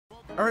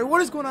Alright,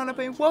 what is going on,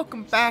 everybody?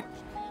 Welcome back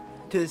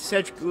to the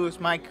Cedric Lewis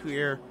My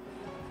Career.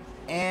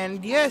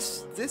 And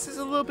yes, this is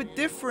a little bit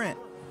different.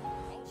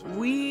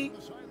 We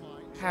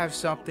have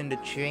something to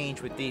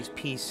change with these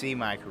PC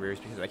My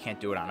Careers because I can't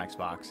do it on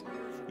Xbox.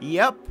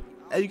 Yep,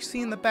 as you can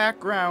see in the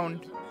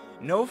background,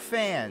 no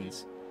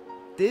fans.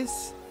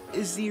 This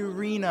is the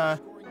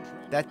arena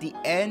that the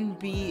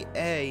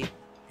NBA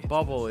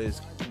bubble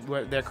is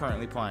where they're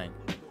currently playing.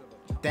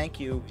 Thank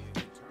you.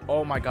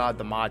 Oh my god,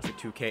 the mods at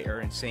 2K are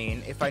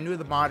insane. If I knew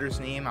the modder's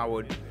name, I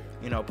would,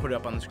 put it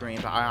up on the screen,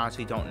 but I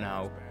honestly don't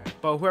know.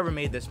 But whoever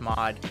made this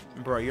mod,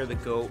 bro, you're the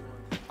GOAT.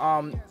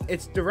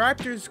 It's the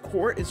Raptors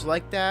court is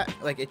like that.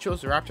 Like, it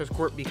shows the Raptors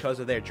court because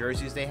of their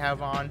jerseys they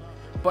have on.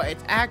 But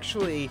it's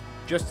actually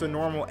just the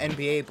normal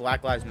NBA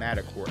Black Lives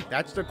Matter court.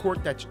 That's the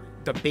court that's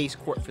the base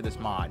court for this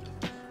mod.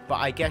 But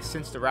I guess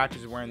since the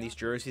Raptors are wearing these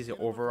jerseys, it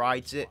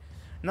overrides it.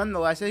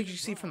 Nonetheless, as you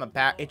see from the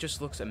back, it just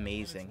looks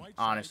amazing.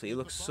 Honestly, it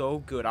looks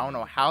so good. I don't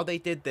know how they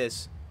did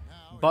this,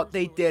 but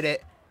they did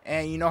it.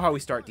 And you know how we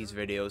start these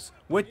videos,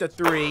 with the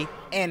 3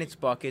 and its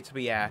buckets.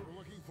 But yeah,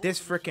 this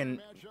freaking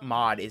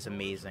mod is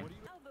amazing.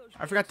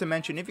 I forgot to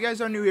mention, if you guys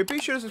are new here, be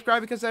sure to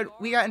subscribe because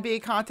we got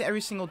NBA content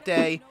every single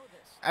day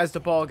as the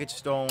ball gets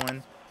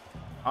stolen.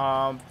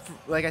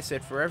 Like I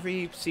said, for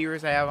every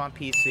series I have on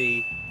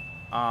PC,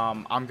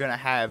 I'm gonna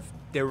have.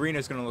 The arena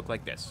is going to look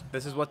like this.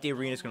 This is what the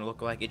arena is going to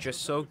look like. It's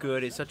just so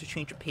good. It's such a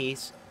change of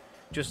pace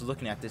just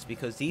looking at this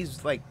because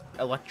these, like,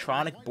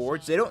 electronic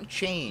boards, they don't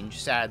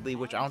change, sadly,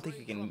 which I don't think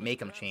you can make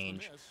them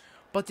change.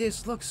 But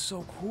this looks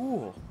so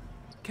cool.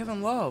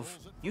 Kevin Love,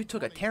 you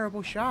took a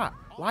terrible shot.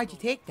 Why'd you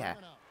take that?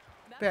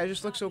 But yeah, it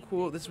just looks so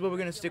cool. This is what we're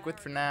going to stick with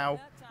for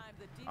now.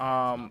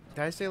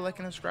 Did I say like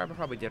and subscribe? I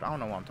probably did. I don't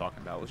know what I'm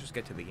talking about. Let's just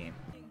get to the game.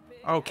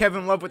 Oh,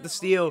 Kevin Love with the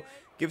steal.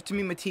 Give it to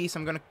me, Matisse.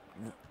 I'm going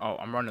to... Oh,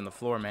 I'm running the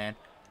floor, man.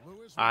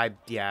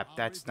 Yeah,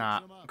 that's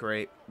not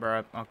great,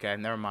 bro. Okay,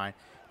 never mind.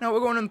 No,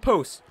 we're going in the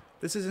post.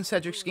 This isn't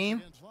Cedric's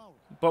game,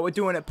 but we're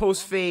doing it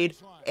post fade,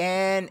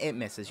 and it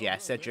misses. Yeah,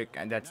 Cedric,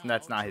 and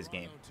that's not his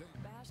game.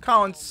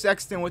 Colin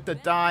Sexton with the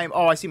dime.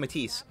 Oh, I see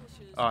Matisse.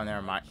 Oh,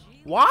 never mind.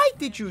 Why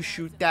did you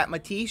shoot that,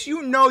 Matisse?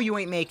 You know you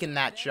ain't making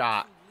that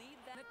shot.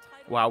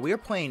 Wow, we are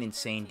playing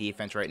insane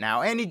defense right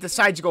now, and he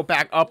decides to go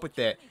back up with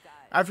it.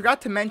 I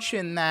forgot to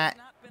mention that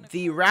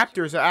the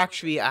Raptors are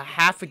actually a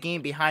half a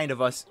game behind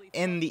of us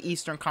in the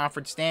Eastern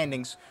Conference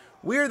standings.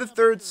 We're the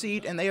 3rd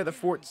seed, and they are the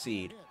 4th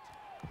seed.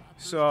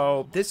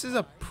 So, this is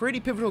a pretty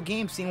pivotal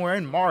game, seeing we're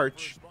in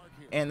March,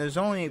 and there's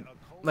only,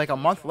 like, a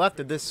month left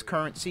of this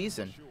current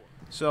season.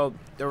 So,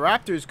 the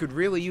Raptors could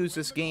really use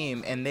this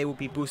game, and they will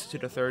be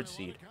boosted to the 3rd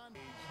seed.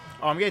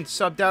 Oh, I'm getting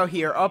subbed out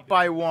here, up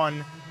by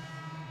 1,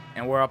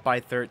 and we're up by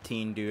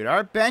 13, dude.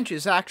 Our bench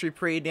is actually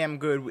pretty damn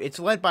good. It's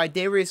led by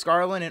Darius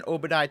Garland and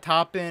Obadiah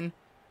Toppin.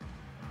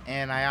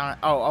 And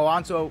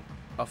Alfonso,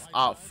 I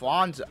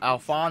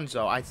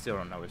still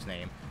don't know his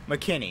name,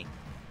 McKinney.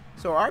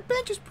 So our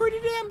bench is pretty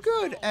damn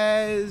good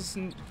as,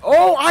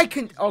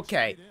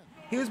 okay.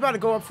 He was about to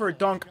go up for a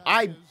dunk.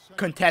 I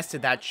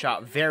contested that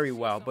shot very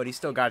well, but he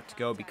still got it to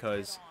go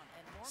because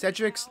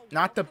Cedric's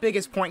not the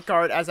biggest point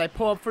guard as I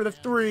pull up for the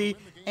 3,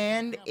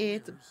 and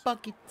it's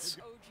buckets.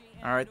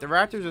 All right, the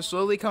Raptors are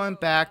slowly coming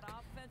back.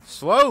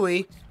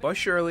 Slowly, but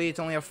surely. It's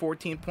only a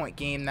 14-point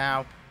game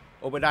now.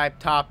 Obadiah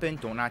Toppin,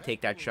 do not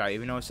take that shot.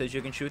 Even though it says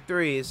you can shoot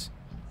 3s,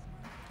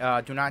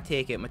 do not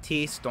take it.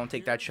 Matisse, don't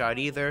take that shot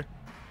either.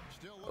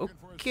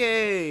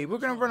 Okay, we're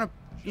going to run a,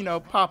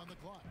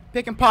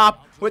 pick and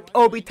pop with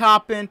Obi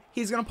Toppin.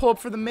 He's going to pull up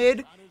for the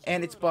mid,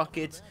 and it's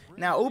buckets.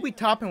 Now, Obi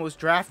Toppin was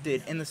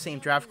drafted in the same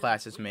draft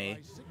class as me.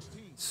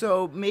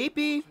 So,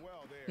 maybe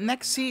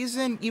next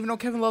season, even though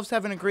Kevin Love's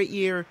having a great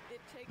year,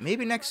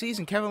 maybe next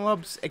season Kevin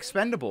Love's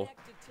expendable.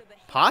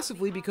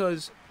 Possibly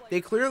because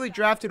they clearly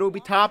drafted Obi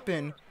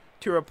Toppin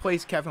to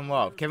replace Kevin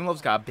Love. Kevin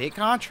Love's got a big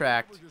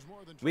contract.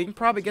 We can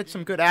probably get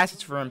some good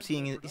assets for him,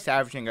 seeing he's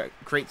averaging a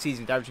great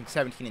season, averaging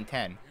 17 and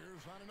 10.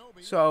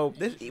 So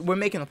we're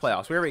making the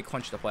playoffs. We already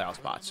clinched the playoff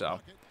spot.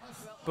 So,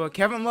 but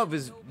Kevin Love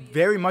is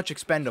very much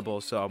expendable.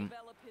 So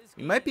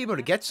you might be able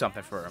to get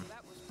something for him.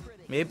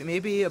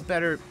 Maybe a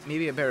better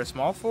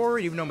small forward.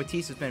 Even though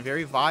Matisse has been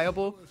very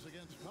viable.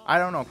 I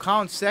don't know.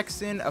 Colin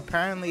Sexton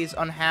apparently is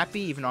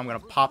unhappy. Even though I'm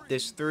gonna pop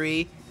this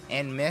 3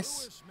 and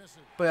miss.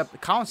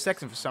 But Colin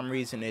Sexton, for some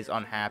reason, is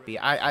unhappy.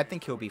 I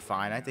think he'll be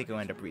fine. I think he'll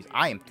end up...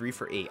 I am 3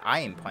 for 8. I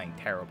am playing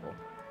terrible.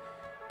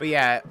 But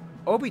yeah,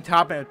 Obi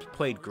Toppin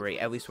played great,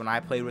 at least when I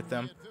played with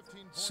them.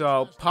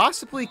 So,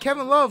 possibly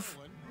Kevin Love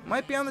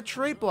might be on the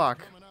trade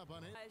block.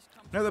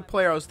 Another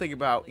player I was thinking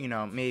about,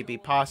 maybe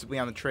possibly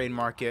on the trade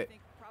market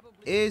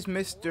is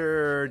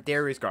Mr.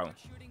 Darius Garland.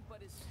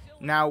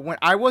 Now, when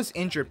I was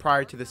injured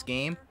prior to this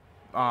game,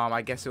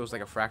 I guess it was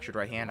like a fractured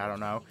right hand, I don't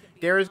know.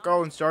 Darius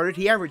Garland started.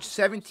 He averaged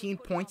 17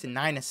 points and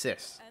 9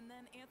 assists.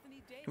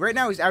 Right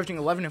now, he's averaging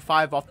 11 and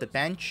 5 off the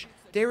bench.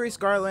 Darius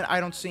Garland,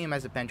 I don't see him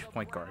as a bench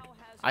point guard.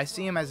 I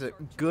see him as a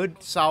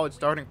good, solid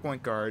starting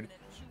point guard.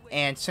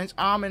 And since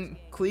I'm in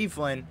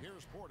Cleveland,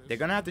 they're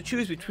going to have to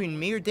choose between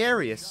me or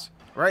Darius.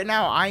 Right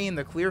now, I am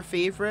the clear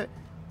favorite.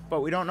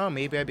 but we don't know.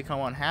 Maybe I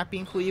become unhappy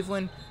in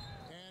Cleveland.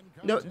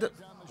 No,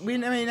 we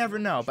may never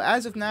know. But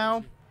as of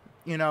now,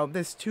 you know,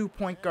 this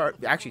 2-point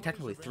guard, actually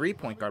technically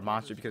 3-point guard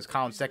monster, because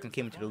Collin Sexton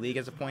came into the league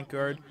as a point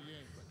guard.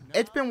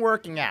 It's been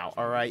working out,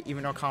 all right,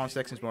 even though Collin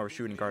Sexton's more of a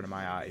shooting guard in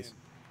my eyes.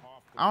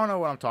 I don't know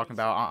what I'm talking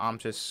about. I'm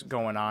just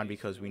going on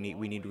because we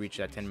need to reach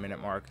that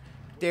 10-minute mark.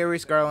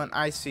 Darius Garland,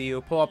 I see you.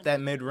 Pull up that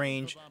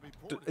mid-range.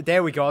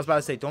 There we go. I was about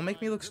to say, don't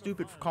make me look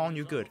stupid for calling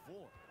you good.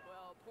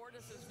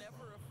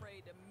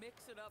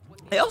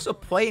 They also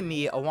play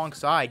me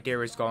alongside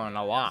Darius Garland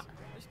a lot.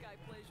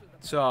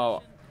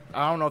 So,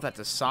 I don't know if that's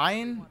a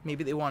sign.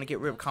 Maybe they want to get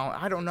rid of Collin.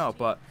 I don't know,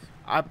 but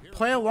I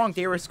play along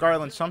Darius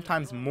Garland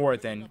sometimes more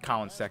than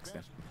Collin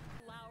Sexton.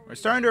 We're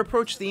starting to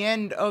approach the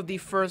end of the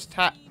first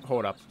half.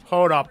 Hold up.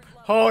 Hold up.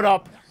 Hold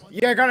up.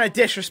 You're going to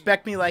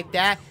disrespect me like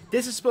that?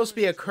 This is supposed to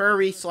be a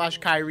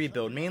Curry/Kyrie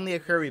build. Mainly a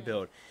Curry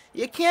build.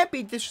 You can't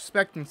be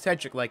disrespecting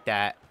Cedric like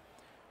that.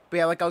 But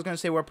yeah, like I was going to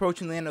say, we're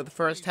approaching the end of the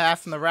first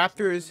half. And the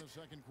Raptors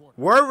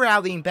were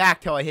rallying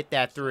back till I hit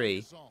that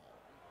 3.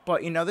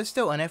 But, you know, there's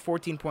still in a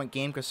 14-point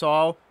game.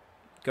 Gasol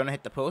going to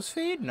hit the post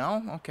fade?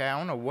 No? Okay, I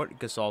don't know what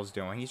Gasol's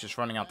doing. He's just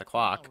running out the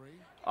clock.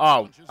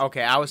 Oh,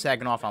 okay, I was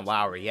sagging off on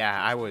Lowry.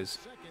 Yeah, I was.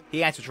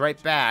 He answers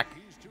right back.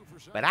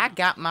 But I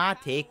got my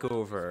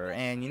takeover.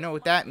 And you know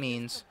what that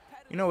means?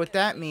 You know what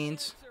that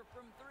means?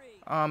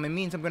 It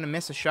means I'm going to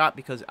miss a shot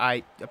because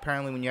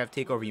apparently when you have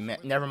takeover, you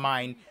never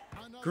mind.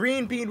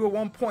 Green bean with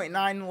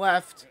 1.9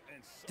 left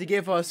to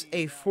give us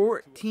a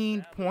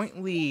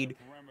 14-point lead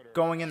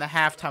going into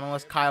halftime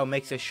unless Kyle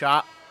makes a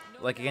shot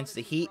like against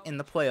the Heat in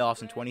the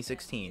playoffs in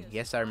 2016.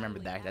 Yes, I remember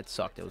that. That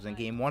sucked. It was in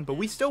game 1, but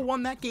we still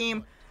won that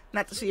game,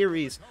 not the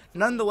series.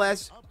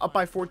 Nonetheless, up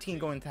by 14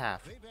 going into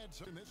half.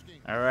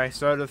 All right,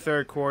 start of the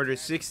third quarter,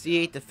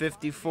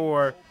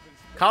 68-54.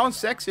 Collin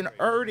Sexton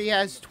already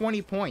has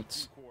 20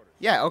 points.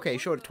 Yeah, okay,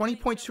 sure. 20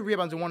 points, 2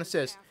 rebounds, and 1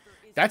 assist.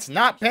 That's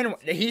not been.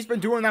 He's been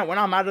doing that when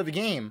I'm out of the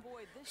game.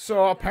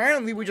 So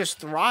apparently we just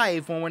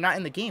thrive when we're not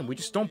in the game. We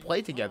just don't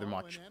play together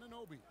much.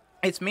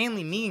 It's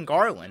mainly me and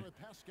Garland.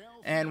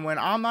 And when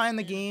I'm not in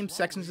the game,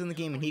 Sexton's in the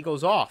game, and he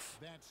goes off.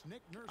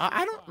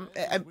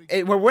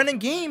 We're winning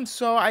games,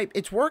 so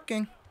it's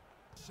working.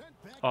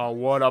 Oh,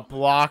 what a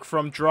block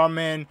from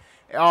Drummond.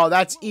 Oh,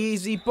 that's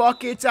easy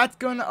buckets. That's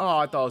gonna. Oh,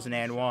 I thought it was an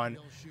and 1.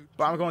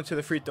 But I'm going to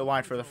the free throw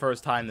line for the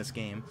first time this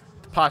game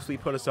to possibly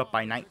put us up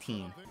by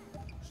 19.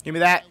 Give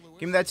me that.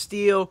 Give me that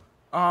steal.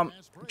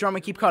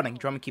 Drummond, keep cutting.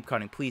 Drummond, keep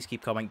cutting. Please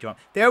keep cutting.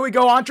 There we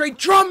go, Andre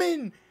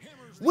Drummond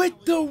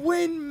with the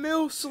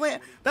windmill slam.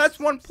 That's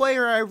one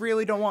player I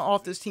really don't want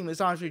off this team is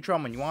Andre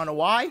Drummond. You want to know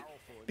why?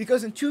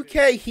 Because in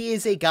 2K, he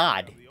is a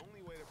god.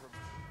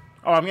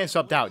 Oh, I'm getting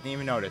subbed out. Didn't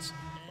even notice.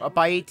 Up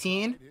by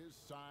 18.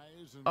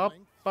 Up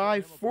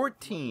by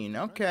 14.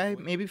 Okay,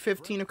 maybe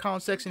 15 if Collin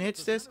Sexton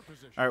hits this.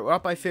 All right, we're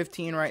up by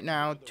 15 right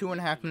now.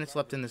 2.5 minutes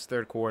left in this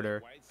third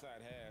quarter.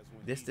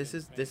 This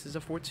is a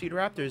 4th seed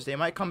Raptors. They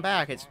might come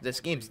back. This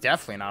game's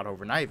definitely not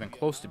over. Not even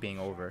close to being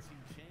over.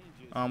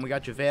 We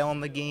got JaVale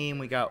in the game.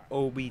 We got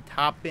Obi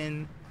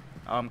Toppin,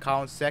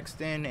 Collin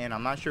Sexton, and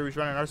I'm not sure who's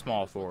running our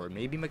small forward.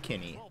 Maybe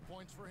McKinney.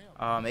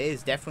 It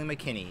is definitely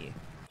McKinney.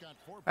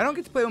 I don't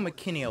get to play with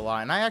McKinney a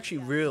lot, and I actually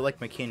really like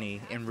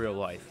McKinney in real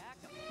life.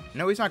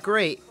 No, he's not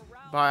great,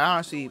 but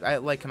I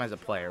like him as a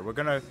player. We're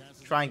gonna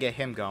try and get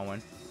him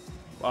going.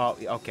 Well,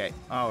 okay,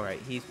 all right.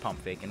 He's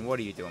pump faking. What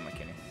are you doing,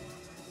 McKinney?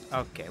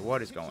 Okay,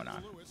 what is going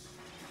on?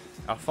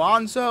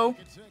 Alfonso,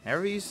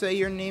 never you say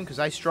your name because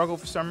I struggle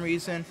for some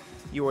reason.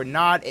 You are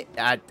not.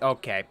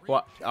 Okay,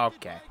 what?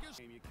 Okay.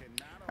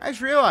 I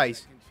just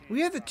realized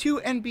we have the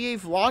 2 NBA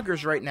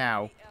vloggers right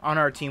now on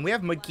our team. We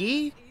have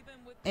McGee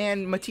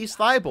and Matisse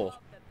Thybulle.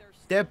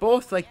 They're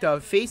both like the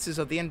faces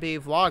of the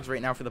NBA vlogs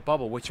right now for the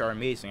bubble, which are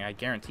amazing. I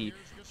guarantee you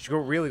should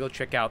really go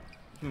check out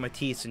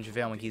Matisse and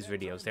JaVale McGee's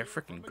videos. They're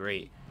freaking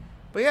great.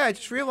 But yeah, I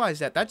just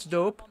realized that. That's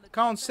dope.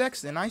 Collin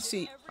Sexton, I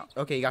see.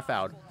 Okay, he got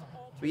fouled.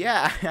 But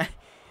yeah,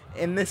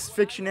 in this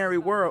fictionary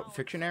world.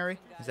 Fictionary?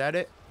 Is that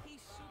it?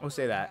 We'll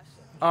say that.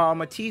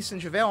 Matisse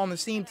and JaVale on the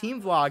same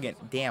team vlogging.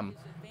 Damn.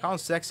 Collin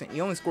Sexton, he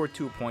only scored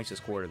 2 points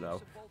this quarter,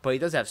 though. But he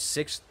does have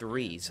 6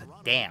 threes.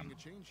 Damn.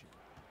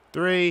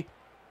 3,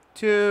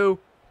 2,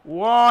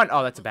 1.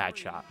 Oh, that's a bad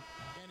shot.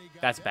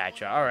 That's a bad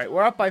shot. All right,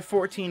 we're up by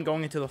 14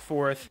 going into the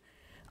 4th.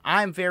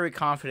 I'm very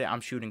confident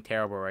I'm shooting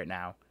terrible right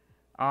now.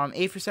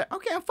 8 for 7.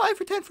 Okay, I'm 5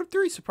 for 10 from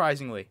 3,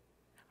 surprisingly.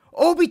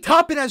 Obi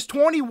Toppin has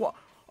 21.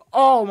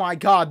 Oh my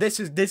God, this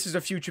is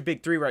a future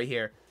big 3 right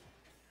here.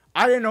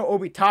 I didn't know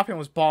Obi Toppin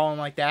was balling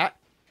like that.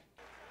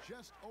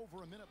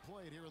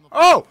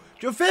 Oh,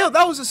 JaVale,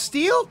 that was a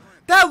steal?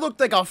 That looked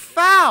like a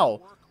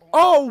foul.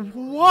 Oh,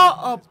 what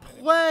a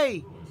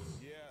play.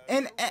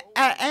 And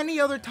at any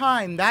other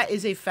time, that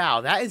is a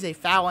foul. That is a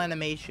foul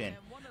animation.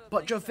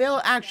 But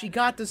JaVale actually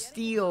got the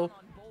steal,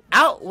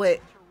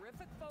 outlet,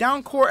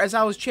 down court as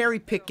I was cherry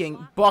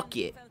picking,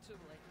 bucket.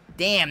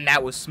 Damn,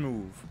 that was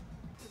smooth.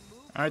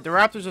 Alright, the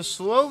Raptors are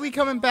slowly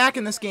coming back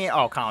in this game.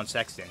 Oh, Collin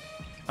Sexton.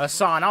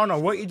 Hassan, I don't know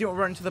what you're doing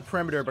running to the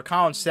perimeter, but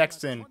Collin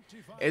Sexton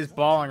is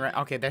balling right.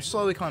 Okay, they're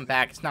slowly coming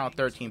back. It's now a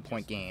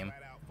 13-point game.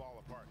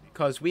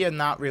 because we have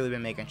not really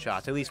been making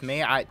shots. At least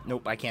me,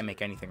 nope, I can't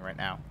make anything right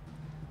now.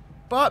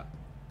 But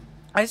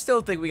I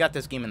still think we got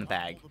this game in the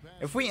bag.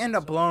 If we end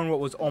up blowing what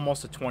was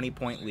almost a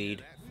 20-point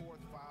lead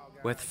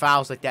with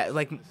fouls like that,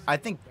 like I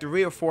think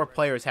 3 or 4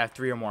 players have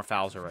 3 or more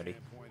fouls already.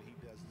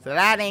 So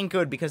that ain't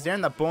good because they're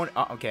in the bone.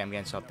 Oh, okay, I'm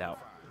getting subbed out.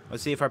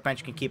 Let's see if our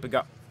bench can keep it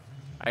going.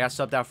 I got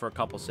subbed out for a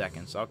couple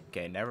seconds.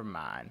 Okay, never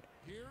mind.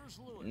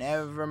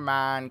 Never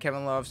mind.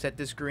 Kevin Love set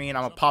the screen.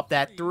 I'm gonna pop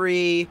that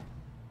 3.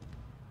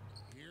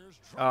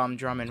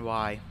 Drummond,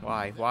 why?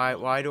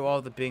 Why do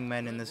all the big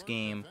men in this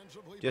game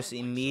just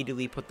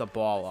immediately put the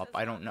ball up?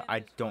 I don't know.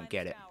 I don't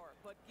get it.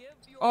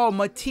 Oh,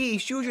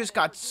 Matisse, you just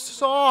got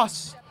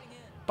sauce.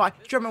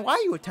 But Drummond, why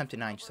are you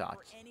attempting 9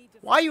 shots?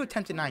 Why are you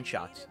attempting 9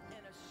 shots?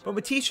 But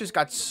Matisse just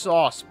got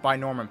sauced by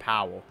Norman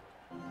Powell.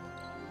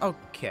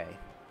 Okay.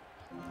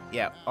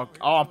 Yeah. Okay.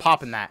 Oh, I'm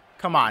popping that.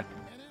 Come on.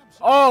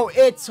 Oh,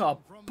 it's a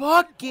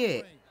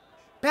bucket.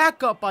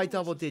 Back up by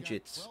double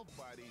digits.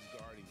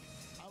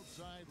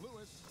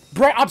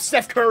 Bro, I'm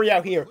Steph Curry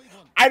out here.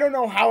 I don't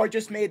know how I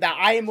just made that.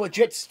 I am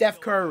legit Steph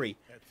Curry.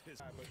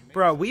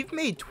 Bro, we've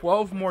made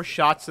 12 more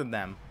shots than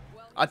them.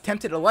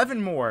 Attempted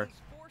 11 more.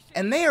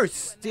 And they are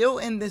still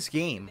in this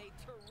game.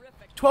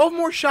 12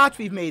 more shots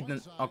we've made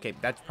than... Okay,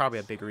 that's probably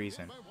a big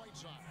reason.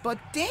 But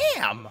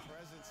damn!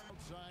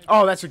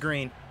 Oh, that's a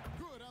green.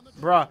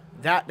 Bruh,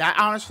 that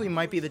honestly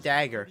might be the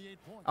dagger.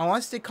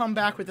 Unless they come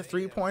back with a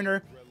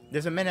 3-pointer,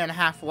 there's a minute and a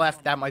half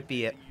left. That might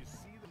be it.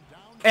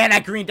 And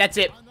that green, that's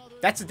it.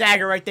 That's a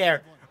dagger right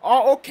there.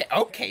 Oh, okay.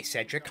 Okay,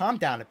 Cedric, calm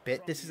down a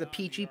bit. This is a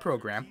PG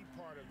program.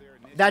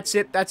 That's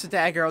it. That's a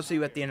dagger. I'll see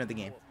you at the end of the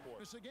game.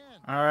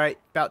 Alright,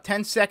 about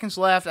 10 seconds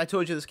left. I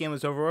told you this game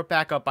was over. We're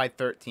back up by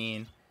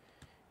 13.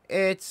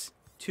 It's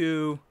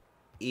too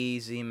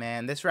easy,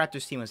 man. This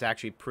Raptors team was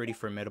actually pretty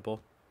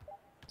formidable.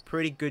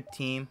 Pretty good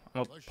team.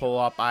 I'm going to pull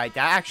up. I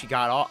actually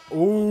got off.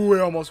 Ooh,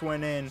 it almost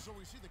went in.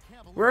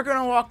 We're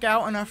going to walk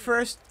out in our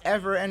first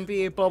ever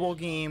NBA bubble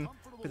game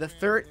with a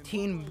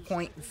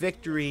 13-point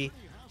victory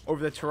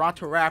over the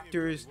Toronto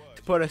Raptors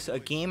to put us a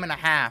game and a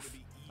half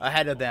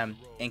ahead of them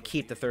and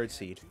keep the 3rd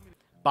seed.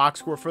 Box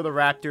score for the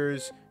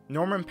Raptors.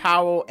 Norman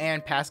Powell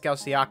and Pascal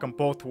Siakam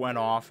both went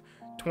off.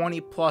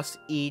 20+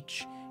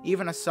 each.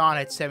 Even Hassan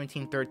had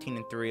 17, 13,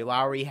 and 3.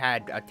 Lowry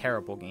had a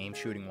terrible game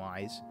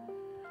shooting-wise.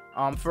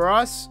 For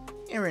us,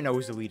 Aaron O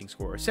was the leading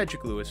scorer.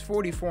 Cedric Lewis,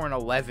 44 and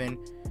 11.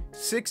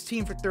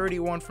 16 for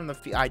 31 from the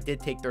field. I did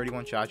take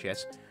 31 shots,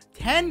 yes.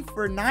 10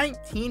 for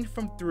 19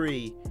 from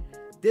 3.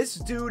 This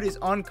dude is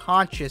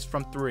unconscious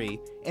from 3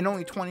 in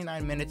only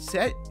 29 minutes.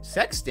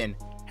 Sexton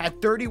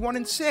had 31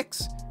 and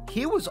 6.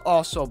 He was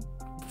also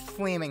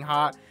flaming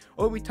hot.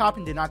 Obi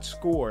Toppin did not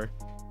score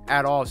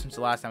at all since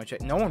the last time I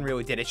checked. No one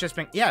really did. It's just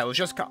been, yeah, it was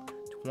just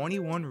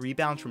 21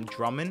 rebounds from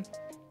Drummond.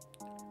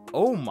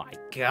 Oh my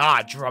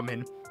God,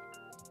 Drummond.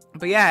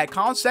 But yeah,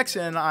 Colin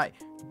Sexton and I,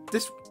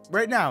 this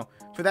right now,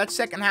 for that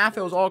second half,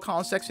 it was all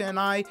Colin Sexton and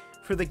I.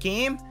 For the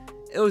game,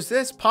 it was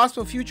this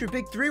possible future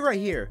big 3 right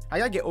here. I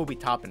gotta get Obi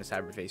Toppin to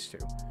cyberface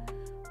too.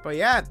 But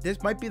yeah,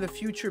 this might be the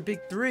future big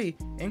 3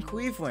 in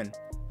Cleveland.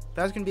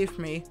 That's gonna be it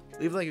for me.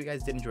 Leave a like if you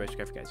guys did enjoy.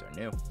 Subscribe if you guys are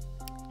new.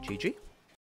 GG.